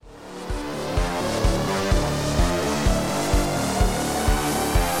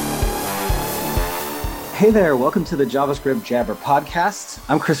Hey there, welcome to the JavaScript Jabber podcast.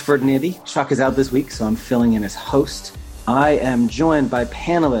 I'm Chris Ferdinandi. Chuck is out this week, so I'm filling in as host. I am joined by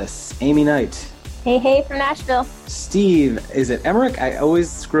panelists, Aimee Knight. Hey, from Nashville. Steve, is it Emmerich? I always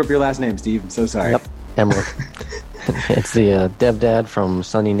screw up your last name, Steve. I'm so sorry. Yep, Emmerich. It's the dev dad from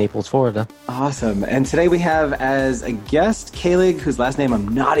sunny Naples, Florida. Awesome. And today we have as a guest, Kaelig, whose last name I'm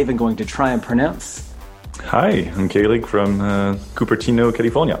not even going to try and pronounce. Hi, I'm Kaelig from Cupertino,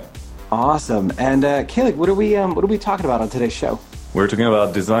 California. Awesome. And Kaelig, what are we talking about on today's show? We're talking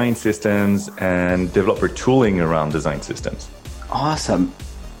about design systems and developer tooling around design systems. Awesome.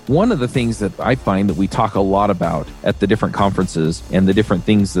 One of the things that I find that we talk a lot about at the different conferences and the different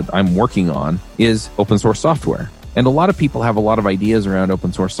things that I'm working on is open source software. And a lot of people have a lot of ideas around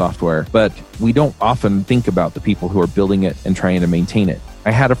open source software, but we don't often think about the people who are building it and trying to maintain it. I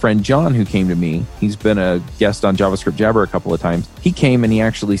had a friend, John, who came to me. He's been a guest on JavaScript Jabber a couple of times. He came and he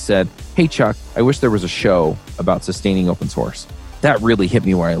actually said, "Hey, Chuck, I wish there was a show about sustaining open source." That really hit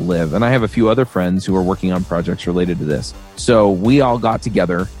me where I live. And I have a few other friends who are working on projects related to this. So we all got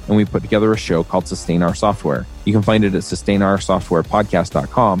together and we put together a show called Sustain Our Software. You can find it at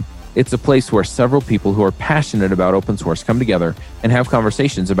sustainoursoftwarepodcast.com. It's a place where several people who are passionate about open source come together and have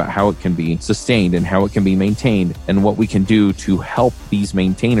conversations about how it can be sustained and how it can be maintained and what we can do to help these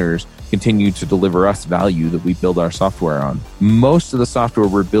maintainers continue to deliver us value that we build our software on. Most of the software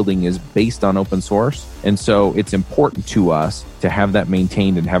we're building is based on open source, and so it's important to us to have that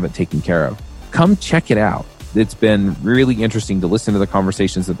maintained and have it taken care of. Come check it out. It's been really interesting to listen to the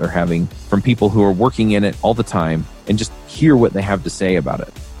conversations that they're having from people who are working in it all the time and just hear what they have to say about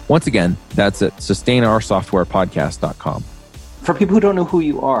it. Once again, that's at sustainoursoftwarepodcast.com. For people who don't know who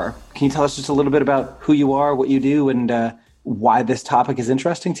you are, can you tell us just a little bit about who you are, what you do, and why this topic is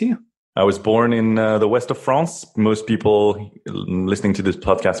interesting to you? I was born in the west of France. Most people listening to this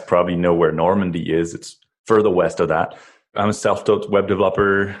podcast probably know where Normandy is. It's further west of that. I'm a self-taught web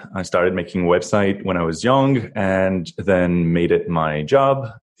developer. I started making a website when I was young and then made it my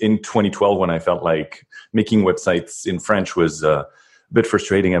job. In 2012, when I felt like making websites in French was a bit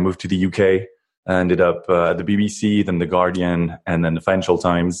frustrating, I moved to the UK. I ended up at the BBC, then the Guardian, and then the Financial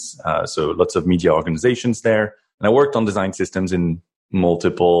Times. So lots of media organizations there. And I worked on design systems in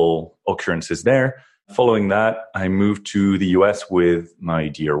multiple occurrences there. Following that, I moved to the US with my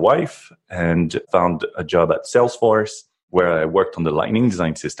dear wife and found a job at SalesForce, where I worked on the Lightning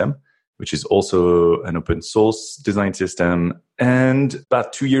design system, which is also an open source design system. And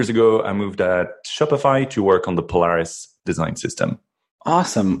about 2 years ago, I moved at Shopify to work on the Polaris design system.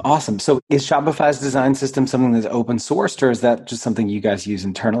 Awesome. So is Shopify's design system something that's open sourced, or is that just something you guys use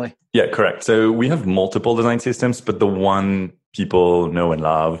internally? Yeah, correct. So we have multiple design systems, but the one people know and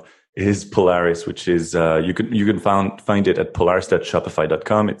love is Polaris, which is you can find it at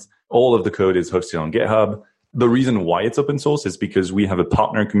polaris.shopify.com. It's all of the code is hosted on GitHub. The reason why it's open source is because we have a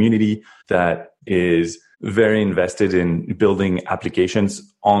partner community that is very invested in building applications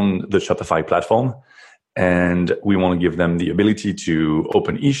on the Shopify platform. And we want to give them the ability to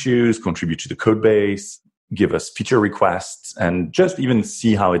open issues, contribute to the code base, give us feature requests, and just even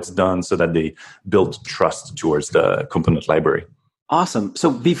see how it's done so that they build trust towards the component library. Awesome.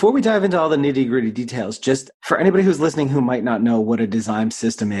 So before we dive into all the nitty-gritty details, just for anybody who's listening who might not know what a design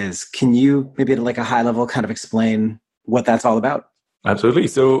system is, can you maybe at like a high level kind of explain what that's all about? Absolutely.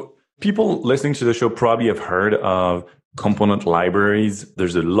 So people listening to the show probably have heard of component libraries.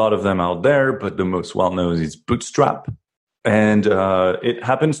 There's a lot of them out there, but the most well-known is Bootstrap. And it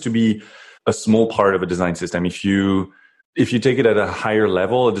happens to be a small part of a design system. If you take it at a higher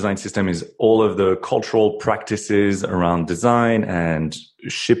level, a design system is all of the cultural practices around design and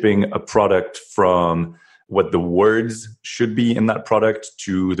shipping a product from what the words should be in that product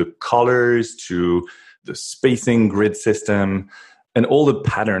to the colors, to the spacing grid system, and all the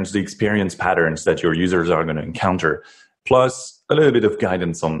patterns, the experience patterns that your users are going to encounter, plus a little bit of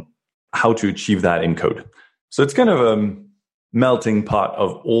guidance on how to achieve that in code. So it's kind of a melting pot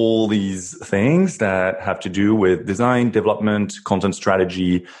of all these things that have to do with design, development, content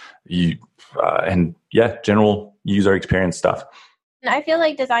strategy, and general user experience stuff. I feel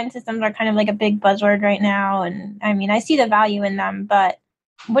like design systems are kind of like a big buzzword right now. And I mean, I see the value in them, but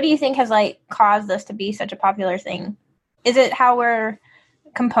what do you think has like caused this to be such a popular thing? Is it how we're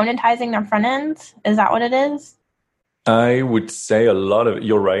componentizing their front ends? Is that what it is? I would say a lot of it,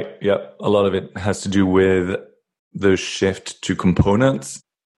 you're right. Yeah, a lot of it has to do with the shift to components.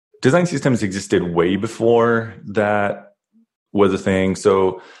 Design systems existed way before that was a thing.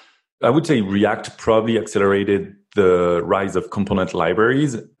 So I would say React probably accelerated the rise of component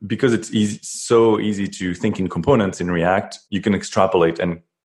libraries because it's so easy to think in components in React. You can extrapolate and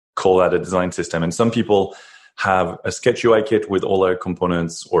call that a design system. And some people have a Sketch UI kit with all their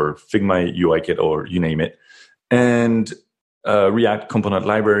components, or Figma UI kit, or you name it, and a React component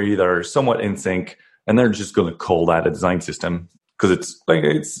library that are somewhat in sync, and they're just going to call that a design system because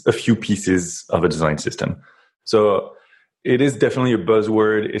it's a few pieces of a design system. So it is definitely a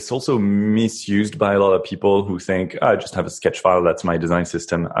buzzword. It's also misused by a lot of people who think, I just have a sketch file, that's my design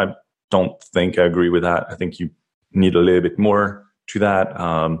system. I don't think I agree with that. I think you need a little bit more to that.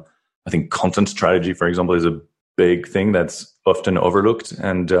 I think content strategy, for example, is a big thing that's often overlooked.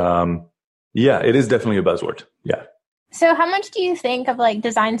 And it is definitely a buzzword. Yeah. So how much do you think of like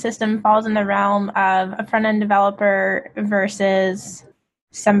design system falls in the realm of a front-end developer versus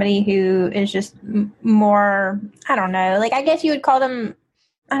somebody who is just more, I don't know, like I guess you would call them,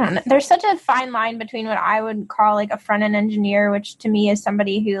 I don't know. There's such a fine line between what I would call like a front-end engineer, which to me is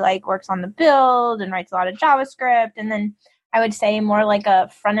somebody who like works on the build and writes a lot of JavaScript. And then I would say more like a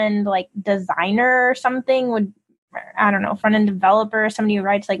front-end like designer or something would, I don't know, front-end developer, somebody who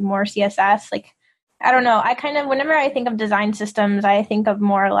writes like more CSS. Like, I don't know. I kind of, whenever I think of design systems, I think of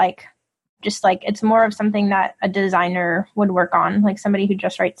more like, just like it's more of something that a designer would work on, like somebody who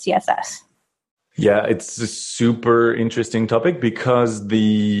just writes CSS. Yeah, it's a super interesting topic because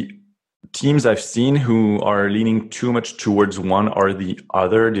the teams I've seen who are leaning too much towards one or the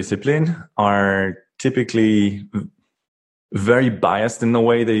other discipline are typically very biased in the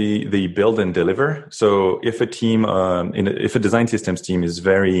way they build and deliver. So if a team, if a design systems team is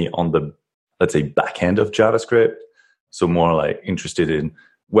very on the, let's say, back end of JavaScript, so more like interested in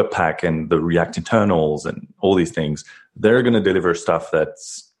Webpack and the React internals and all these things, they're going to deliver stuff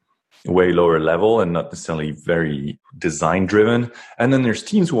that's way lower level and not necessarily very design driven. And then there's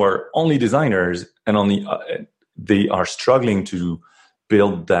teams who are only designers and they are struggling to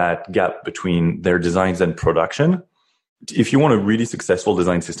build that gap between their designs and production. If you want a really successful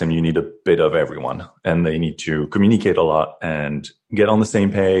design system, you need a bit of everyone, and they need to communicate a lot and get on the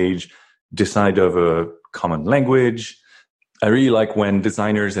same page, decide of a common language. I really like when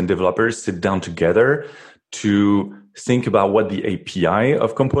designers and developers sit down together to think about what the API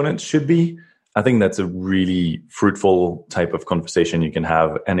of components should be. I think that's a really fruitful type of conversation you can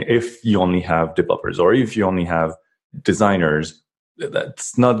have. And if you only have developers or if you only have designers,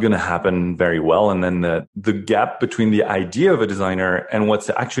 that's not going to happen very well. And then the gap between the idea of a designer and what's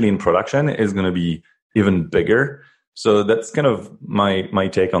actually in production is going to be even bigger. So that's kind of my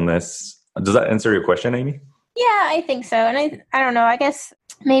take on this. Does that answer your question, Aimee? Yeah, I think so. And I don't know, I guess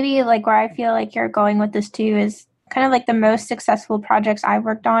maybe like where I feel like you're going with this too is kind of like the most successful projects I've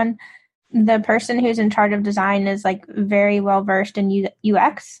worked on. The person who's in charge of design is like very well versed in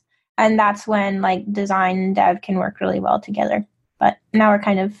UX. And that's when like design and dev can work really well together. But now we're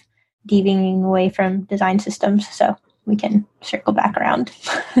kind of deviating away from design systems, so we can circle back around.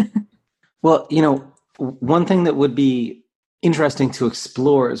 Well, one thing that would be interesting to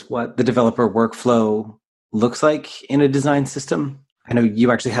explore is what the developer workflow looks like in a design system. I know you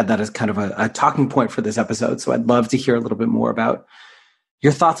actually had that as kind of a talking point for this episode, so I'd love to hear a little bit more about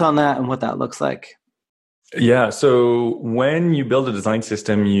your thoughts on that and what that looks like. Yeah, so when you build a design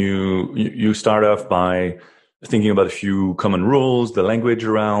system, you start off by thinking about a few common rules, the language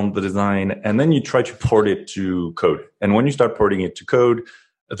around the design, and then you try to port it to code. And when you start porting it to code,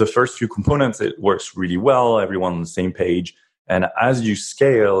 the first few components, it works really well, everyone on the same page. And as you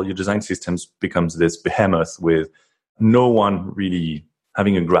scale, your design systems becomes this behemoth with no one really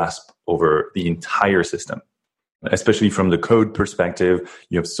having a grasp over the entire system. Especially from the code perspective,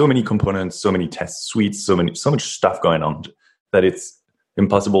 you have so many components, so many test suites, so much stuff going on that it's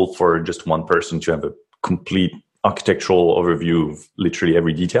impossible for just one person to have a complete architectural overview of literally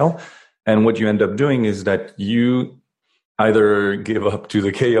every detail. And what you end up doing is that you either give up to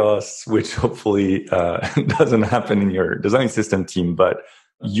the chaos, which hopefully doesn't happen in your design system team, but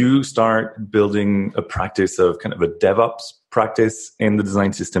you start building a practice of kind of a DevOps practice in the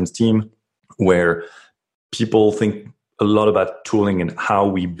design systems team where people think a lot about tooling and how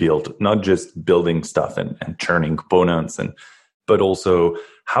we build, not just building stuff and churning components, but also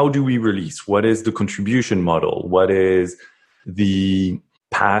how do we release? What is the contribution model? What is the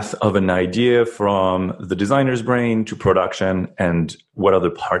path of an idea from the designer's brain to production? And what are the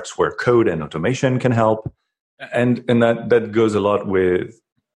parts where code and automation can help? And that goes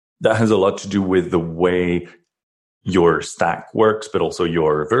that has a lot to do with the way your stack works, but also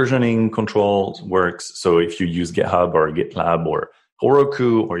your versioning control works. So if you use GitHub or GitLab or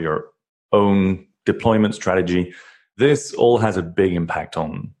Heroku or your own deployment strategy, this all has a big impact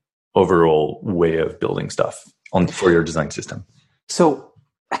on overall way of building stuff for your design system. So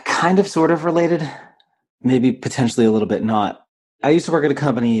kind of sort of related, maybe potentially a little bit not. I used to work at a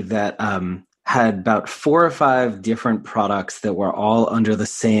company that had about 4 or 5 different products that were all under the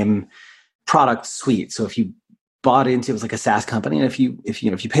same product suite. So if you bought into, it was like a SaaS company, and if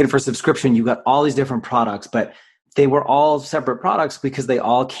you paid for a subscription, you got all these different products, but they were all separate products because they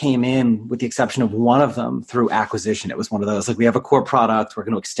all came in, with the exception of one of them, through acquisition. It was one of those, like, we have a core product, we're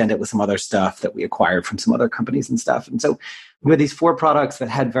going to extend it with some other stuff that we acquired from some other companies and stuff. And so we had these 4 products that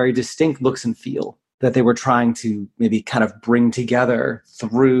had very distinct looks and feel that they were trying to maybe kind of bring together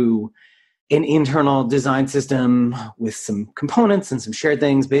through an internal design system with some components and some shared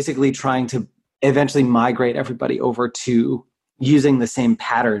things, basically trying to eventually migrate everybody over to using the same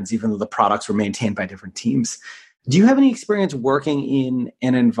patterns, even though the products were maintained by different teams. Do you have any experience working in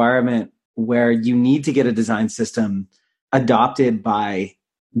an environment where you need to get a design system adopted by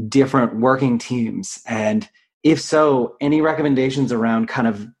different working teams? And if so, any recommendations around kind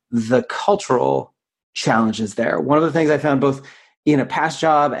of the cultural challenges there? One of the things I found both in a past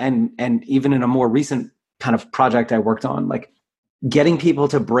job and even in a more recent kind of project I worked on, like getting people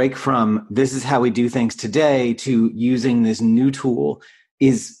to break from this is how we do things today to using this new tool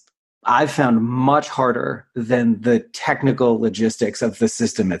is, I've found, much harder than the technical logistics of the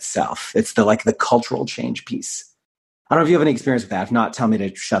system itself. It's the cultural change piece. I don't know if you have any experience with that. If not, tell me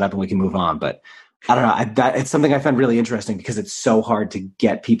to shut up and we can move on. But I don't know. It's something I find really interesting because it's so hard to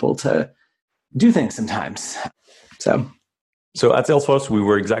get people to do things sometimes. So at Salesforce, we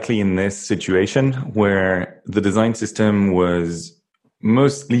were exactly in this situation where the design system was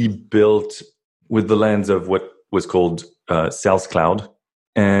mostly built with the lens of what was called Sales Cloud,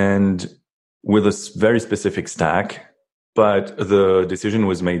 and with a very specific stack. But the decision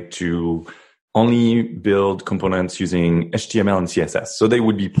was made to only build components using HTML and CSS. So they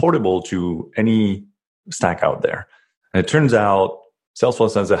would be portable to any stack out there. And it turns out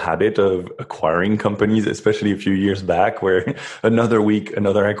Salesforce has a habit of acquiring companies, especially a few years back, where another week,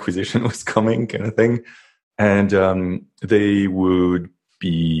 another acquisition was coming, kind of thing. And they would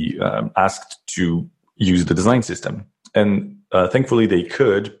be asked to use the design system. And thankfully, they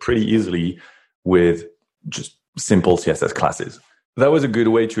could pretty easily with just simple CSS classes. That was a good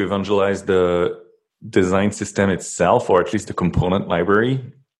way to evangelize the design system itself, or at least the component library.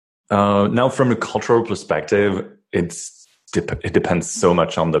 Now, from a cultural perspective, it depends so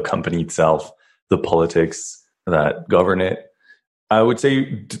much on the company itself, the politics that govern it. I would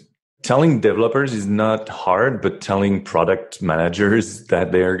say telling developers is not hard, but telling product managers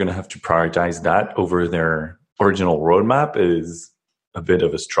that they are going to have to prioritize that over their original roadmap is a bit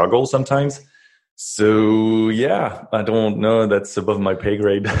of a struggle sometimes. So yeah, I don't know. That's above my pay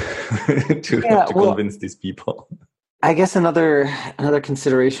grade to convince these people. I guess another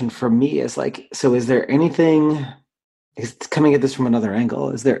consideration for me is so is there anything, it's coming at this from another angle,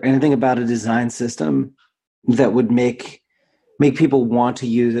 is there anything about a design system that would make people want to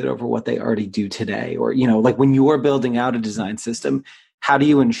use it over what they already do today? Or, when you are building out a design system, how do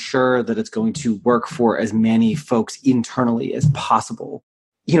you ensure that it's going to work for as many folks internally as possible?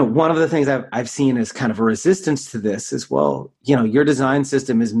 One of the things I've seen as kind of a resistance to this is, well, your design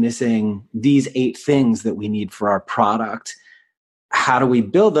system is missing these 8 things that we need for our product. How do we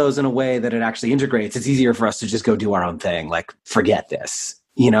build those in a way that it actually integrates? It's easier for us to just go do our own thing. Forget this,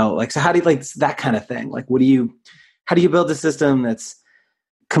 so how do you that kind of thing? How do you build a system that's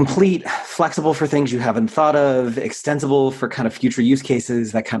complete, flexible for things you haven't thought of, extensible for kind of future use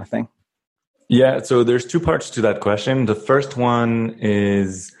cases, that kind of thing? Yeah, so there's 2 parts to that question. The first one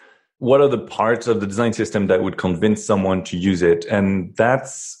is, what are the parts of the design system that would convince someone to use it? And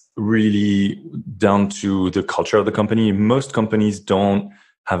that's really down to the culture of the company. Most companies don't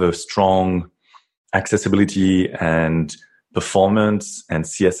have a strong accessibility and performance and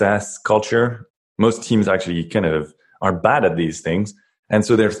CSS culture. Most teams actually kind of are bad at these things. And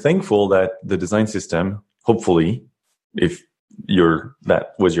so they're thankful that the design system, hopefully, if that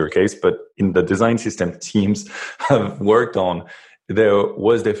was your case, but in the design system teams have worked on, there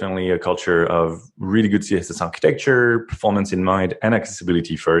was definitely a culture of really good CSS architecture, performance in mind, and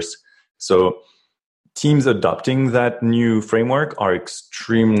accessibility first. So teams adopting that new framework are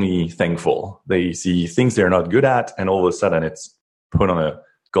extremely thankful. They see things they're not good at, and all of a sudden it's put on a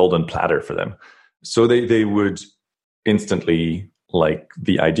golden platter for them. So they would instantly like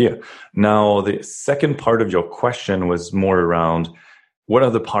the idea. Now, the second part of your question was more around what are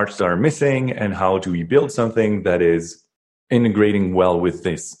the parts that are missing and how do we build something that is integrating well with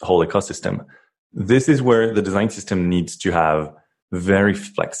this whole ecosystem. This is where the design system needs to have very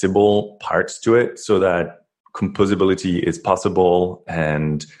flexible parts to it so that composability is possible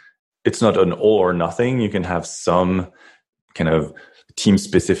and it's not an all or nothing. You can have some kind of team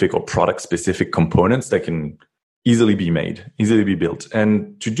specific or product specific components that can easily be made, easily be built.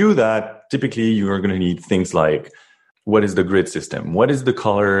 And to do that, typically you are going to need things like, what is the grid system? What is the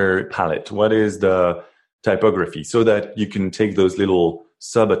color palette? What is the typography? So that you can take those little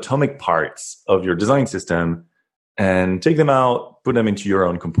subatomic parts of your design system and take them out, put them into your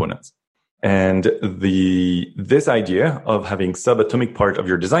own components. And this idea of having subatomic part of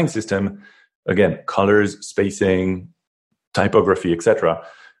your design system, again, colors, spacing, typography, etc.,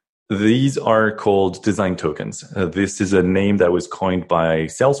 these are called design tokens. This is a name that was coined by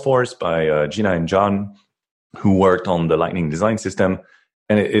SalesForce, by Gina and John, who worked on the Lightning design system.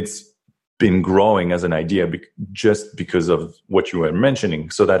 And it's been growing as an idea just because of what you were mentioning,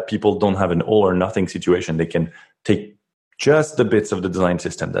 so that people don't have an all or nothing situation. They can take just the bits of the design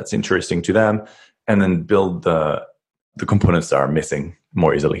system that's interesting to them and then build the components that are missing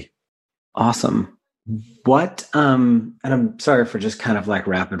more easily. Awesome. What, and I'm sorry for just kind of like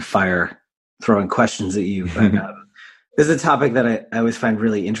rapid fire throwing questions at you, but this is a topic that I always find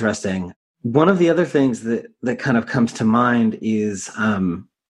really interesting. One of the other things that kind of comes to mind is, and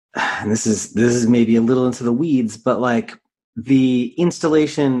this is maybe a little into the weeds, but like the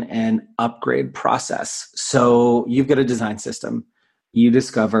installation and upgrade process. So you've got a design system, you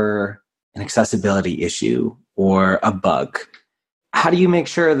discover an accessibility issue or a bug. How do you make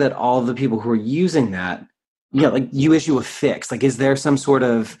sure that all of the people who are using that, like you issue a fix? Like, is there some sort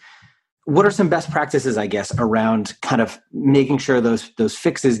of, what are some best practices, I guess, around kind of making sure those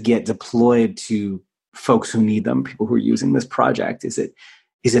fixes get deployed to folks who need them, people who are using this project? Is it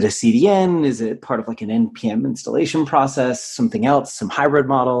a CDN? Is it part of like an NPM installation process, something else, some hybrid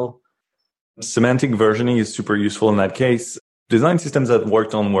model? Semantic versioning is super useful in that case. Design systems I've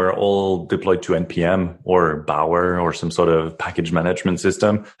worked on were all deployed to NPM or Bower or some sort of package management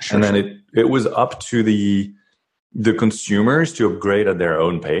system. Sure, and then it was up to the consumers to upgrade at their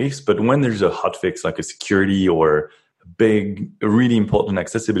own pace. But when there's a hotfix like a security or a really important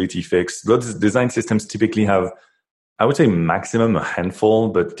accessibility fix, those design systems typically have, I would say maximum a handful,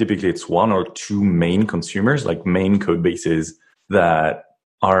 but typically it's one or two main consumers, like main code bases that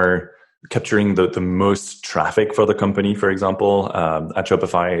are capturing the most traffic for the company. For example, at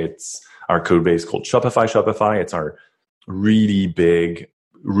Shopify, it's our code base called Shopify. It's our really big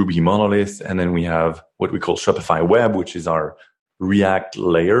Ruby monolith. And then we have what we call Shopify Web, which is our React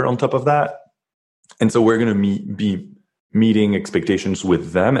layer on top of that. And so we're going to be meeting expectations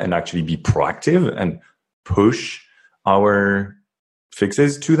with them and actually be proactive and push our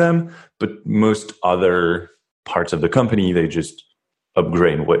fixes to them. But most other parts of the company, they just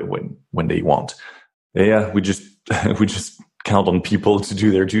upgrade when they want. Yeah, we just count on people to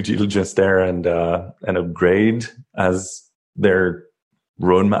do their due diligence there and upgrade as their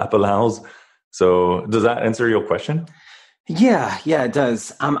roadmap allows. So does that answer your question? Yeah, it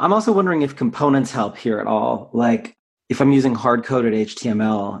does. I'm also wondering if components help here at all. Like if I'm using hard-coded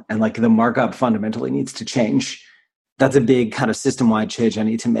HTML and like the markup fundamentally needs to change, that's a big kind of system-wide change I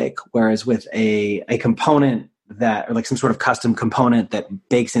need to make. Whereas with a component that, or like some sort of custom component that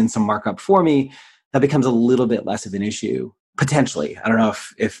bakes in some markup for me, that becomes a little bit less of an issue, potentially. I don't know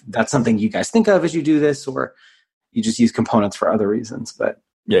if that's something you guys think of as you do this, or you just use components for other reasons. But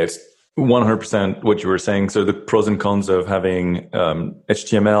yeah, it's 100% what you were saying. So the pros and cons of having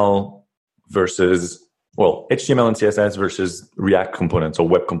HTML and CSS versus React components or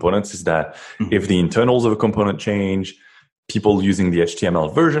web components is that if the internals of a component change, people using the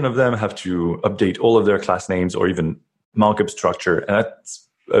HTML version of them have to update all of their class names or even markup structure. And that's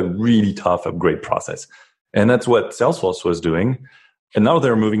a really tough upgrade process. And that's what SalesForce was doing. And now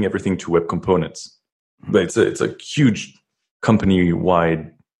they're moving everything to web components. But it's a huge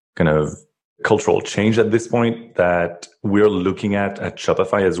company-wide kind of cultural change at this point that we're looking at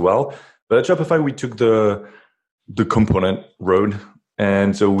Shopify as well. But at Shopify, we took the component road.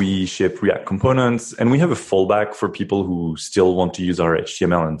 And so we ship React components, and we have a fallback for people who still want to use our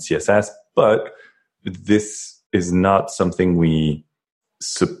HTML and CSS. But this is not something we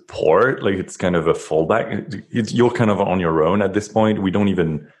support. Like it's kind of a fallback. You're kind of on your own at this point. We don't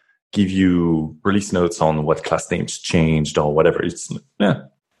even give you release notes on what class names changed or whatever. It's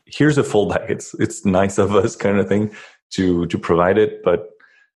here's a fallback. It's nice of us kind of thing to provide it, but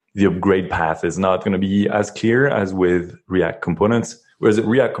the upgrade path is not going to be as clear as with React components. Whereas at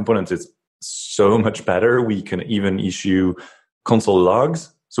React components, it's so much better. We can even issue console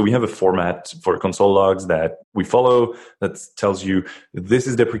logs. So we have a format for console logs that we follow that tells you this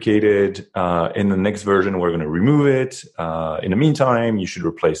is deprecated. In the next version, we're going to remove it. In the meantime, you should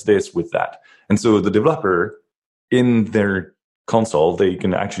replace this with that. And so the developer in their console, they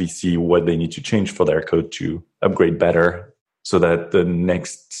can actually see what they need to change for their code to upgrade better so that the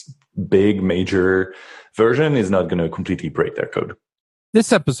next big major version is not going to completely break their code.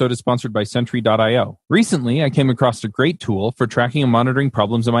 This episode is sponsored by Sentry.io. Recently, I came across a great tool for tracking and monitoring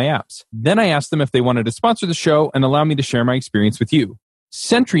problems in my apps. Then I asked them if they wanted to sponsor the show and allow me to share my experience with you.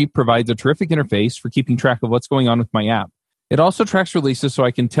 Sentry provides a terrific interface for keeping track of what's going on with my app. It also tracks releases so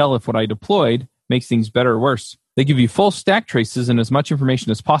I can tell if what I deployed makes things better or worse. They give you full stack traces and as much information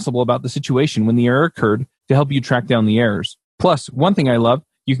as possible about the situation when the error occurred to help you track down the errors. Plus, one thing I love,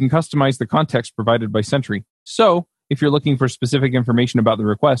 you can customize the context provided by Sentry. So, if you're looking for specific information about the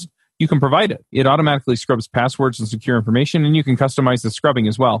request, you can provide it. It automatically scrubs passwords and secure information, and you can customize the scrubbing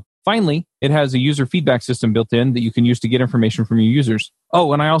as well. Finally, it has a user feedback system built in that you can use to get information from your users.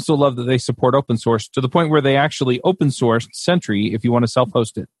 Oh, and I also love that they support open source to the point where they actually open sourced Sentry if you want to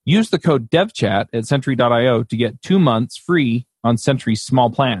self-host it. Use the code DevChat at Sentry.io to get 2 months free on Sentry's small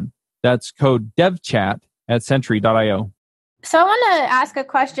plan. That's code DevChat at Sentry.io. So I want to ask a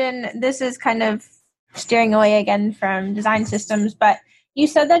question. This is kind of steering away again from design systems, but you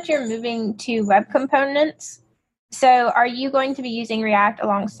said that you're moving to web components. So are you going to be using React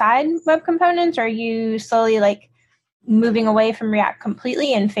alongside web components, or are you slowly moving away from React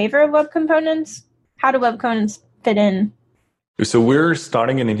completely in favor of web components? How do web components fit in? So we're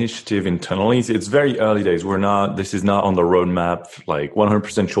starting an initiative internally. It's very early days. This is not on the roadmap,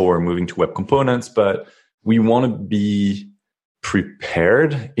 100% sure we're moving to web components, but we want to be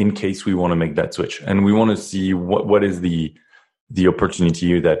prepared in case we want to make that switch. And we want to see what is the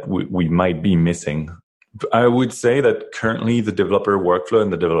opportunity that we might be missing. I would say that currently the developer workflow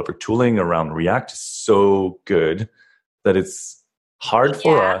and the developer tooling around React is so good that it's hard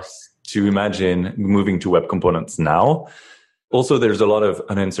for us to imagine moving to web components now. Also, there's a lot of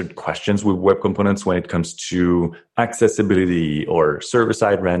unanswered questions with web components when it comes to accessibility or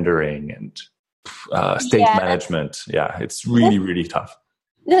server-side rendering and state management. Yeah, it's really, really tough.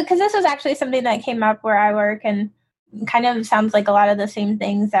 Because this was actually something that came up where I work, and kind of sounds like a lot of the same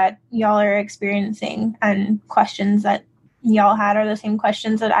things that y'all are experiencing, and questions that y'all had are the same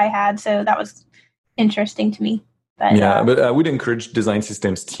questions that I had. So that was interesting to me. But I would encourage design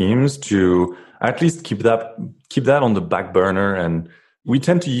systems teams to at least keep that on the back burner. And we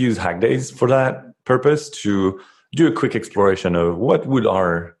tend to use hack days for that purpose to do a quick exploration of what would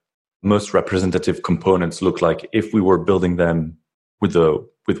our most representative components look like if we were building them with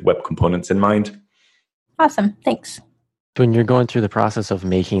web components in mind. Awesome. Thanks. When you're going through the process of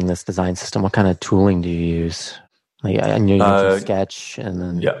making this design system, what kind of tooling do you use? I know you mentioned Sketch and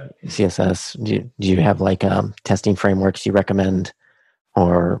then CSS. Do you have testing frameworks you recommend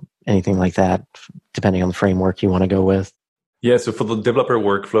or anything like that, depending on the framework you want to go with? Yeah, so for the developer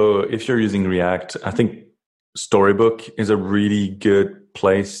workflow, if you're using React, I think Storybook is a really good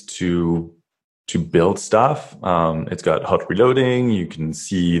place to build stuff. It's got hot reloading. You can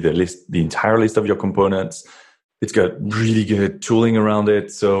see the entire list of your components. It's got really good tooling around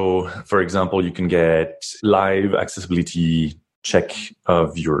it. So, for example, you can get live accessibility check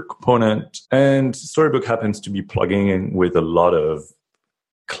of your component. And Storybook happens to be plugging in with a lot of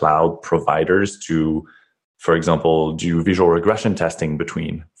cloud providers to, for example, do visual regression testing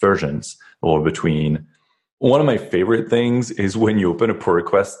between versions or between. One of my favorite things is when you open a pull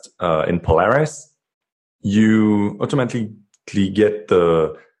request in Polaris, you automatically get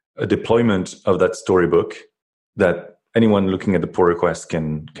a deployment of that Storybook that anyone looking at the pull request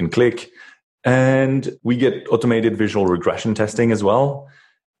can click. And we get automated visual regression testing as well.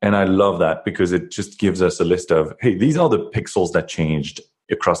 And I love that because it just gives us a list of, hey, these are the pixels that changed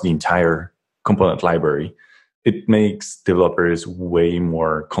across the entire component library. It makes developers way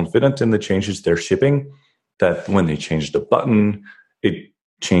more confident in the changes they're shipping, that when they change the button, it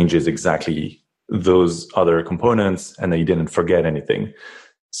changes exactly those other components and they didn't forget anything.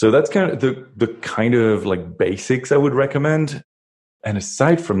 So that's kind of the kind of basics I would recommend. And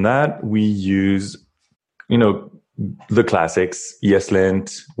aside from that, we use, the classics,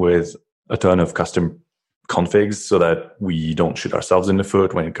 ESLint with a ton of custom configs so that we don't shoot ourselves in the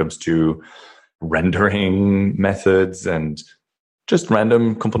foot when it comes to rendering methods and just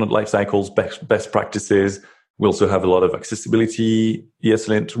random component lifecycles, best practices. We also have a lot of accessibility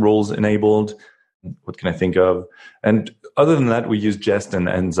ESLint roles enabled. What can I think of? And other than that, we use Jest and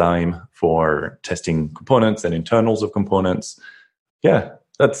Enzyme for testing components and internals of components. Yeah,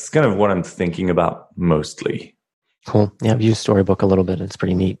 that's kind of what I'm thinking about mostly. Cool. Yeah, I've used Storybook a little bit. It's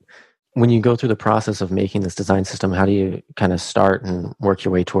pretty neat. When you go through the process of making this design system, how do you kind of start and work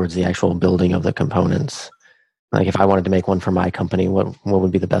your way towards the actual building of the components? If I wanted to make one for my company, what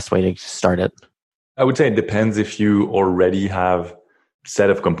would be the best way to start it? I would say it depends if you already have set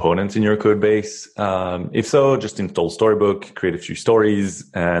of components in your code base? If so, just install Storybook, create a few stories,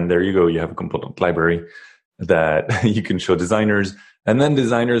 and there you go. You have a component library that you can show designers. And then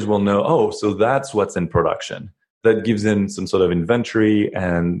designers will know, oh, so that's what's in production. That gives them some sort of inventory,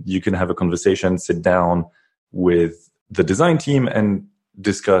 and you can have a conversation, sit down with the design team and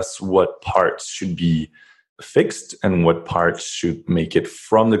discuss what parts should be fixed and what parts should make it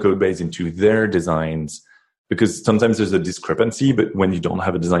from the code base into their designs. Because sometimes there's a discrepancy, but when you don't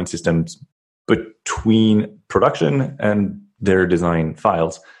have a design system between production and their design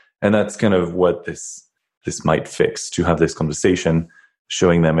files. And that's kind of what this might fix, to have this conversation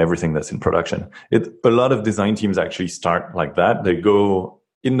showing them everything that's in production. A lot of design teams actually start like that. They go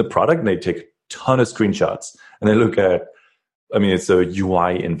in the product and they take a ton of screenshots and they look at, it's a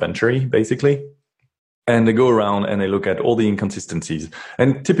UI inventory basically. And they go around and they look at all the inconsistencies.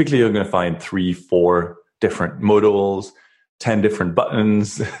 And typically you're going to find 3-4 different modals, 10 different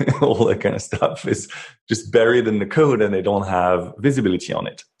buttons, all that kind of stuff is just buried in the code and they don't have visibility on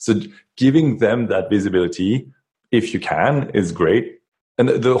it. So giving them that visibility, if you can, is great. And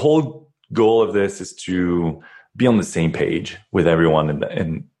the whole goal of this is to be on the same page with everyone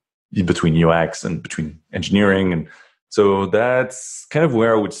in between UX and between engineering. And so that's kind of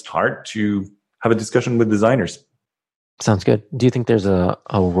where I would start to have a discussion with designers. Sounds good. Do you think there's a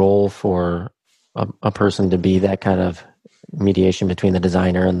role for a person to be that kind of mediation between the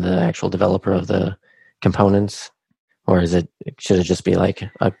designer and the actual developer of the components? Or should it just be like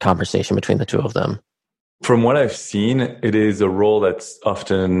a conversation between the two of them? From what I've seen, it is a role that's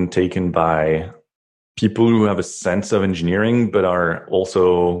often taken by people who have a sense of engineering, but are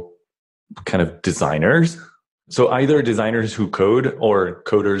also kind of designers. So either designers who code or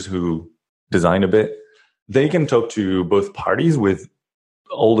coders who design a bit. They can talk to both parties with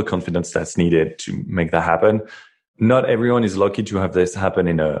all the confidence that's needed to make that happen. Not everyone is lucky to have this happen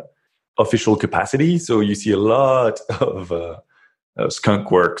in a official capacity. So you see a lot of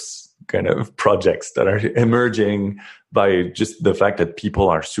skunkworks kind of projects that are emerging by just the fact that people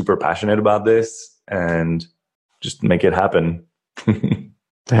are super passionate about this and just make it happen. Right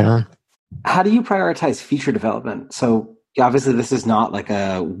on. How do you prioritize feature development? So obviously this is not like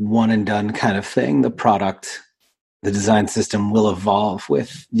a one and done kind of thing. The product, the design system will evolve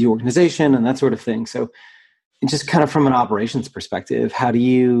with the organization and that sort of thing. So just kind of from an operations perspective, how do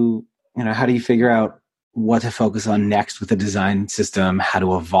you figure out what to focus on next with the design system, how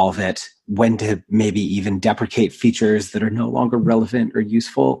to evolve it, when to maybe even deprecate features that are no longer relevant or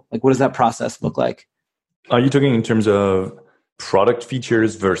useful? Like, what does that process look like? Are you talking in terms of product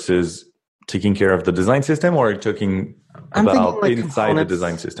features versus taking care of the design system, or are you talking about like inside the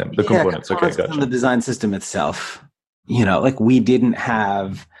design system, the components? Okay, gotcha. The design system itself, like we didn't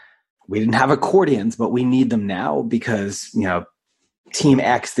have accordions, but we need them now because, Team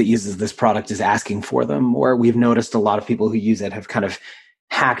X that uses this product is asking for them, or we've noticed a lot of people who use it have kind of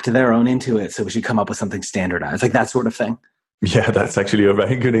hacked their own into it. So we should come up with something standardized, like that sort of thing. Yeah, that's actually a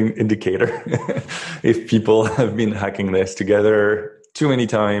very good indicator. If people have been hacking this together too many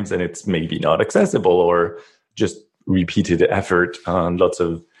times and it's maybe not accessible, or just repeated effort on lots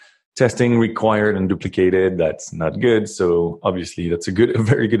of testing required and duplicated, that's not good. So obviously that's a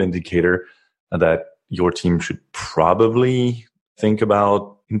very good indicator that your team should probably think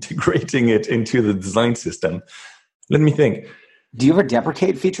about integrating it into the design system. Let me think. Do you ever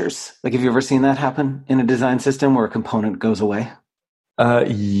deprecate features? Like, have you ever seen that happen in a design system where a component goes away?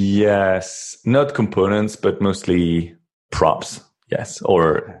 Yes. Not components, but mostly props. Yes.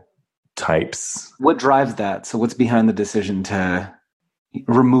 Or types. What drives that? So what's behind the decision to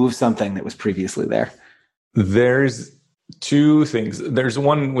remove something that was previously there? There's two things. There's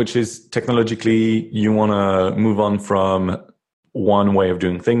one, which is technologically, you want to move on from one way of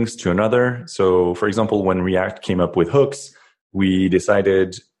doing things to another. So for example, when React came up with hooks, we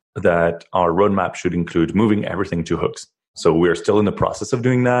decided that our roadmap should include moving everything to hooks. So we're still in the process of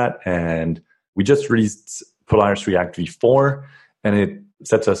doing that. And we just released Polaris React v4, and it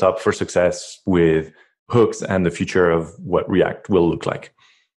sets us up for success with hooks and the future of what React will look like.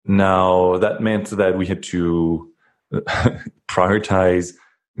 Now, that meant that we had to prioritize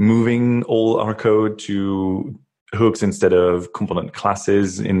moving all our code to hooks instead of component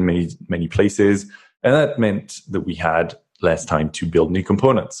classes in many places. And that meant that we had less time to build new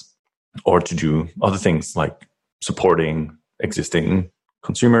components or to do other things like supporting existing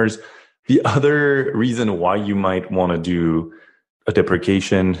consumers. The other reason why you might want to do a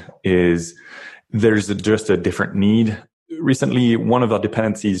deprecation is there's just a different need. Recently, one of our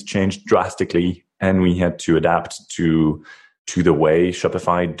dependencies changed drastically, and we had to adapt to to the way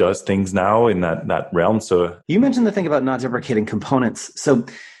Shopify does things now in that realm. So you mentioned the thing about not deprecating components. So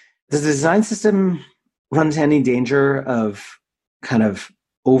does the design system run into any danger of kind of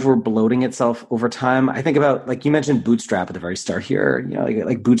over bloating itself over time? I think about, like you mentioned Bootstrap at the very start here,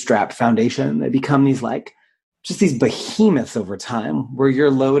 like Bootstrap Foundation, they become these just these behemoths over time where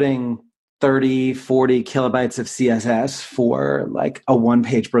you're loading 30, 40 kilobytes of CSS for like a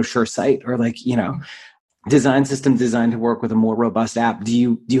one-page brochure site, or design system designed to work with a more robust app. Do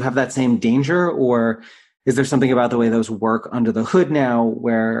you have that same danger, or is there something about the way those work under the hood now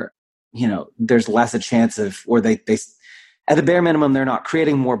where, there's less a chance of, or they at the bare minimum, they're not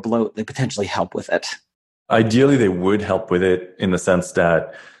creating more bloat, they potentially help with it? Ideally, they would help with it in the sense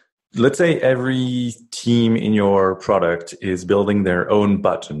that, let's say every team in your product is building their own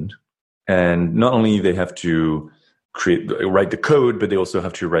button. And not only they have to write the code, but they also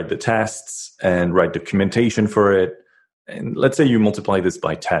have to write the tests and write documentation for it. And let's say you multiply this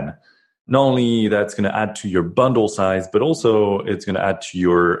by 10. Not only that's going to add to your bundle size, but also it's going to add to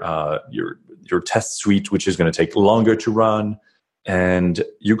your test suite, which is going to take longer to run. And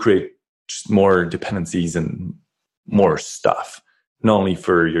you create just more dependencies and more stuff, not only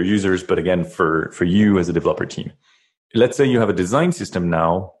for your users, but again, for you as a developer team. Let's say you have a design system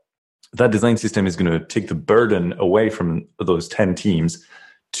now. That design system is going to take the burden away from those 10 teams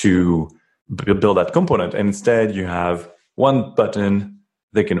to build that component. And instead, you have one button.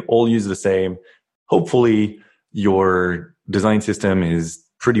 They can all use the same. Hopefully, your design system is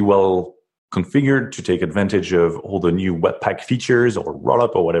pretty well configured to take advantage of all the new Webpack features or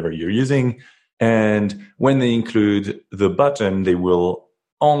rollup or whatever you're using. And when they include the button, they will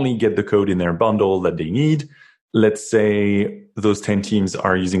only get the code in their bundle that they need. Let's say those 10 teams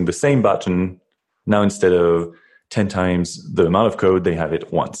are using the same button. Now, instead of 10 times the amount of code, they have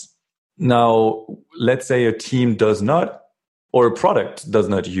it once. Now, let's say a team does not, or a product does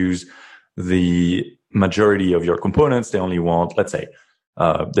not use the majority of your components. They only want, let's say,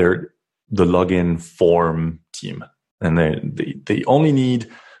 they're the login form team. And they only need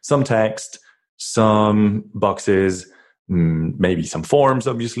some text, some boxes, maybe some forms,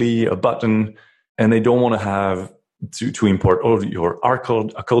 obviously, a button. And they don't want to have to import all your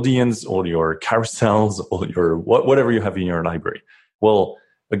accordions, all your carousels, all your whatever you have in your library. Well,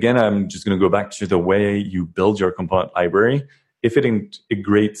 again, I'm just going to go back to the way you build your component library. If it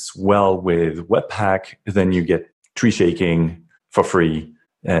integrates well with Webpack, then you get tree shaking for free,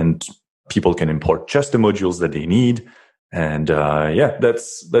 and people can import just the modules that they need. And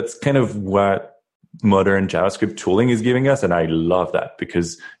that's kind of what modern JavaScript tooling is giving us. And I love that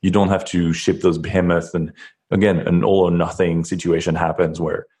because you don't have to ship those behemoths. And again, an all or nothing situation happens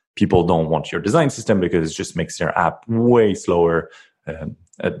where people don't want your design system because it just makes their app way slower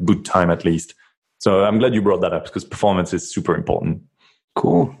at boot time, at least. So I'm glad you brought that up because performance is super important.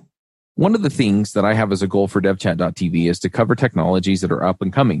 Cool. One of the things that I have as a goal for devchat.tv is to cover technologies that are up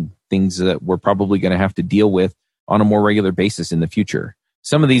and coming, things that we're probably going to have to deal with on a more regular basis in the future.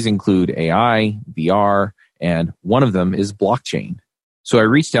 Some of these include AI, VR, and one of them is blockchain. So I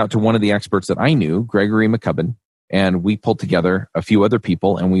reached out to one of the experts that I knew, Gregory McCubbin, and we pulled together a few other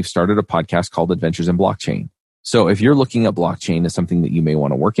people, and we've started a podcast called Adventures in Blockchain. So if you're looking at blockchain as something that you may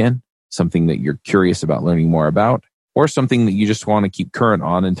want to work in, something that you're curious about learning more about, or something that you just want to keep current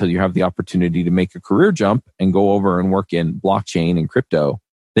on until you have the opportunity to make a career jump and go over and work in blockchain and crypto,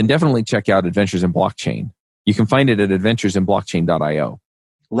 then definitely check out Adventures in Blockchain. You can find it at adventuresinblockchain.io.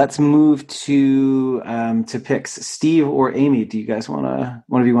 Let's move to picks. Steve or Aimee, do you guys one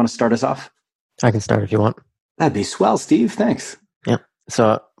of you want to start us off? I can start if you want. That'd be swell, Steve. Thanks. Yeah.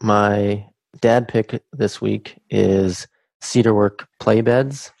 So my dad pick this week is Cedarwork play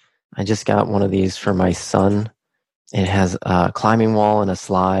beds. I just got one of these for my son. It has a climbing wall and a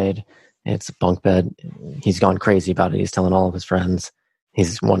slide. It's a bunk bed. He's gone crazy about it. He's telling all of his friends. He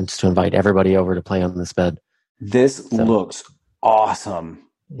wants to invite everybody over to play on this bed. This looks awesome.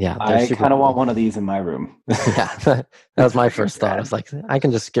 Yeah. I kind of want one of these in my room. Yeah. That was my first thought. I was like, I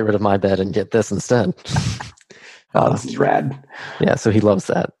can just get rid of my bed and get this instead. This is rad. Yeah. So he loves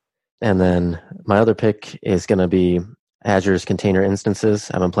that. And then my other pick is going to be Azure's container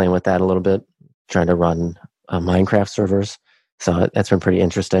instances. I've been playing with that a little bit, trying to run Minecraft servers. So that's been pretty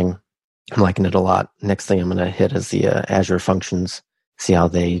interesting. I'm liking it a lot. Next thing I'm going to hit is the Azure functions, see how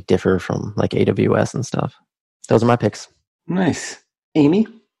they differ from like AWS and stuff. Those are my picks. Nice. Aimee?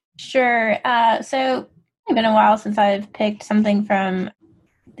 Sure. So it's been a while since I've picked something from,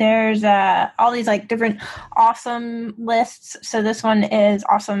 there's all these like different awesome lists. So this one is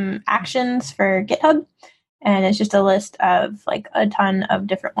awesome actions for GitHub. And it's just a list of like a ton of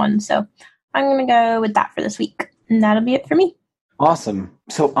different ones. So I'm going to go with that for this week. And that'll be it for me. Awesome.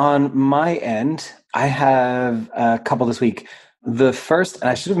 So on my end, I have a couple this week. The first, and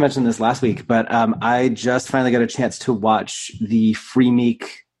I should have mentioned this last week, but I just finally got a chance to watch the Free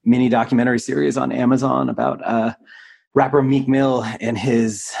Meek mini documentary series on Amazon about rapper Meek Mill and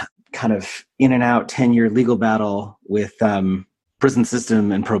his kind of in and out 10-year legal battle with prison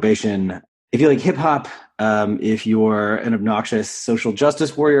system and probation. If you like hip hop, if you're an obnoxious social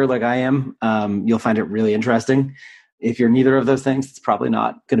justice warrior like I am, you'll find it really interesting. If you're neither of those things, it's probably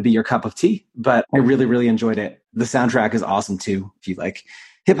not going to be your cup of tea, but I really, really enjoyed it. The soundtrack is awesome too. If you like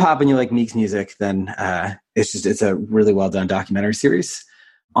hip hop and you like Meek's music, then it's a really well done documentary series.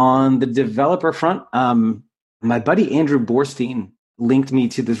 On the developer front, my buddy Andrew Borstein linked me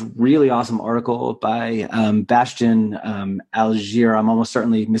to this really awesome article by Bastian Algier. I'm almost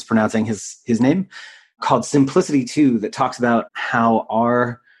certainly mispronouncing his name, called Simplicity 2, that talks about how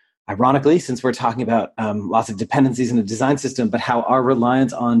ironically, since we're talking about lots of dependencies in the design system, but how our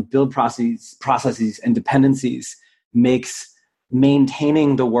reliance on build processes and dependencies makes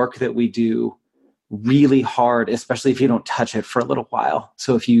maintaining the work that we do really hard, especially if you don't touch it for a little while.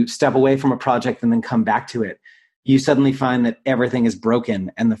 So if you step away from a project and then come back to it, you suddenly find that everything is broken.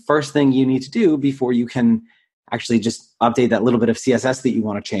 And the first thing you need to do before you can actually just update that little bit of CSS that you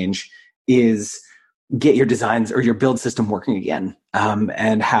want to change is get your designs or your build system working again.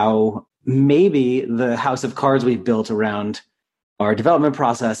 And how maybe the house of cards we've built around our development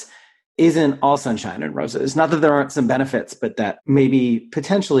process isn't all sunshine and roses. Not that there aren't some benefits, but that maybe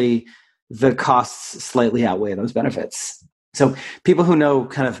potentially the costs slightly outweigh those benefits. So people who know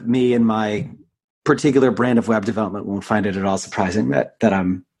kind of me and my particular brand of web development won't find it at all surprising that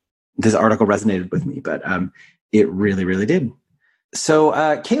this article resonated with me, but it really, really did. So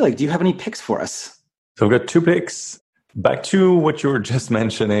Kaelig, do you have any picks for us? So I've got 2 picks. Back to what you were just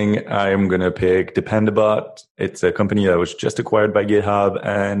mentioning, I'm going to pick Dependabot. It's a company that was just acquired by GitHub,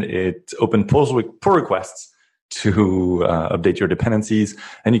 and it opened pull requests to update your dependencies.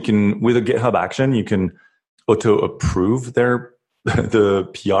 And you can, with a GitHub action, you can auto-approve the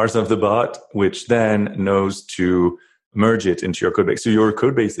PRs of the bot, which then knows to merge it into your codebase. So your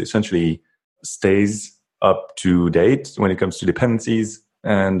codebase essentially stays up to date when it comes to dependencies.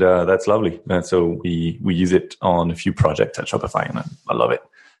 And that's lovely. And so we use it on a few projects at Shopify, and I love it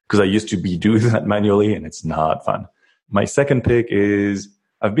because I used to be doing that manually, and it's not fun. My second pick is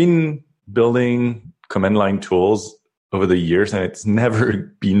I've been building command line tools over the years, and it's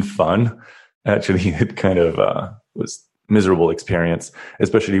never been fun. Actually, it kind of was a miserable experience,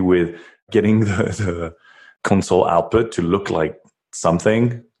 especially with getting the console output to look like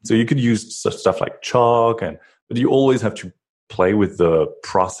something. So you could use stuff like chalk, but you always have to play with the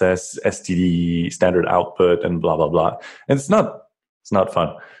process, STD, standard output, and blah, blah, blah. And it's not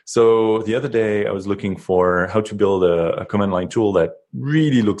fun. So the other day I was looking for how to build a command line tool that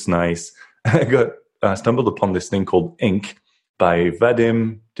really looks nice. I stumbled upon this thing called Ink by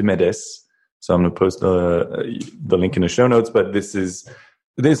Vadim Dimides. So I'm going to post the link in the show notes, but this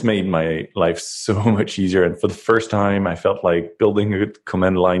made my life so much easier. And for the first time, I felt like building a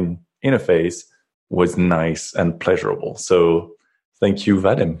command line interface was nice and pleasurable. So thank you,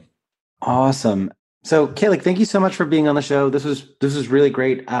 Vadim. Awesome. So Kaelig, thank you so much for being on the show. This was really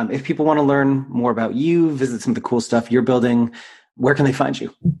great. If people want to learn more about you, visit some of the cool stuff you're building, where can they find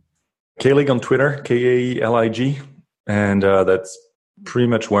you? Kaelig on Twitter, Kaelig. And that's pretty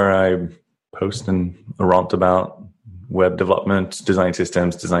much where I post and rant about web development, design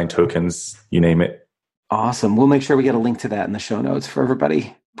systems, design tokens, you name it. Awesome. We'll make sure we get a link to that in the show notes for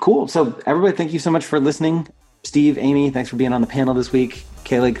everybody. Cool. So everybody, thank you so much for listening. Steve, Aimee, thanks for being on the panel this week.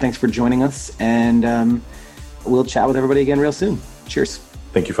 Kaelig, thanks for joining us. And we'll chat with everybody again real soon. Cheers.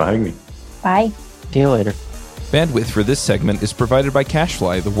 Thank you for having me. Bye. See you later. Bandwidth for this segment is provided by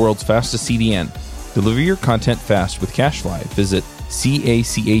CacheFly, the world's fastest CDN. Deliver your content fast with CacheFly. Visit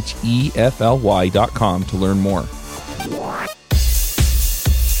CacheFly.com to learn more.